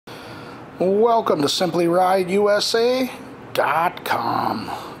Welcome to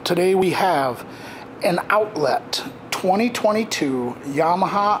SimplyRideUSA.com. Today we have an outlet 2022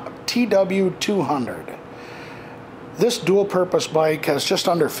 Yamaha TW200. This dual-purpose bike has just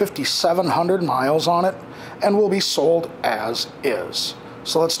under 5,700 miles on it and will be sold as is.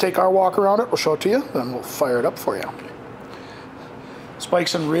 So let's take our walk around it. We'll show it to you, then we'll fire it up for you. This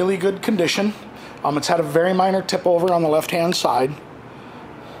bike's in really good condition. It's had a very minor tip over on the left-hand side.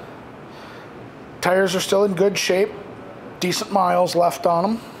 Tires are still in good shape, decent miles left on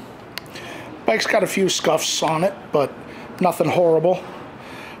them. Bike's got a few scuffs on it, but nothing horrible.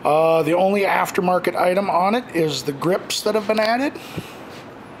 The only aftermarket item on it is the grips that have been added.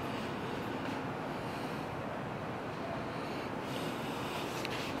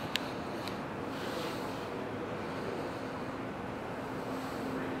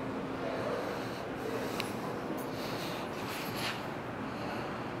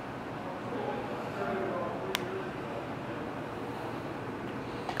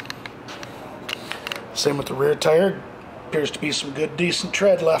 Same with the rear tire. Appears to be some good, decent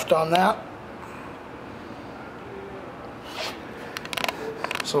tread left on that.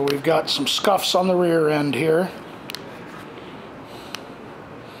 So we've got some scuffs on the rear end here.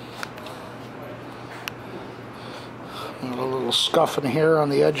 Got a little scuff in here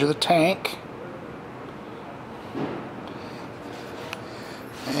on the edge of the tank.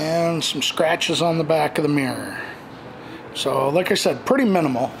 And some scratches on the back of the mirror. So, like I said, pretty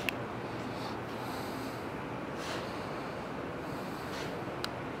minimal.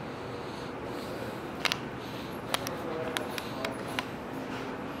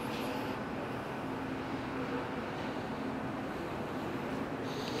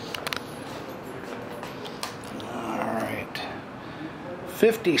 Alright,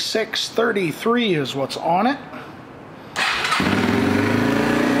 5633 is what's on it.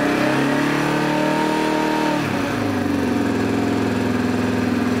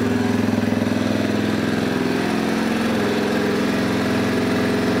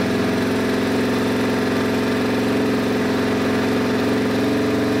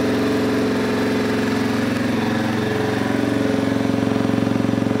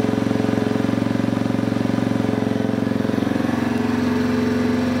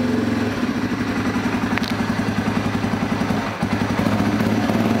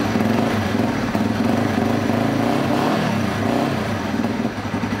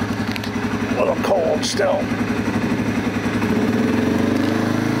 A little cold still.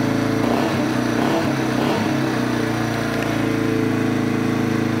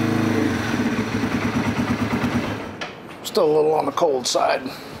 Still a little on the cold side.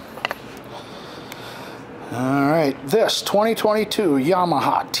 Alright, this 2022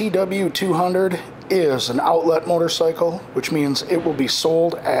 Yamaha TW200 is an outlet motorcycle, which means it will be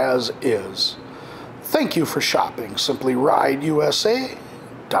sold as is. Thank you for shopping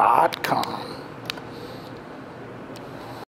SimplyRideUSA.com.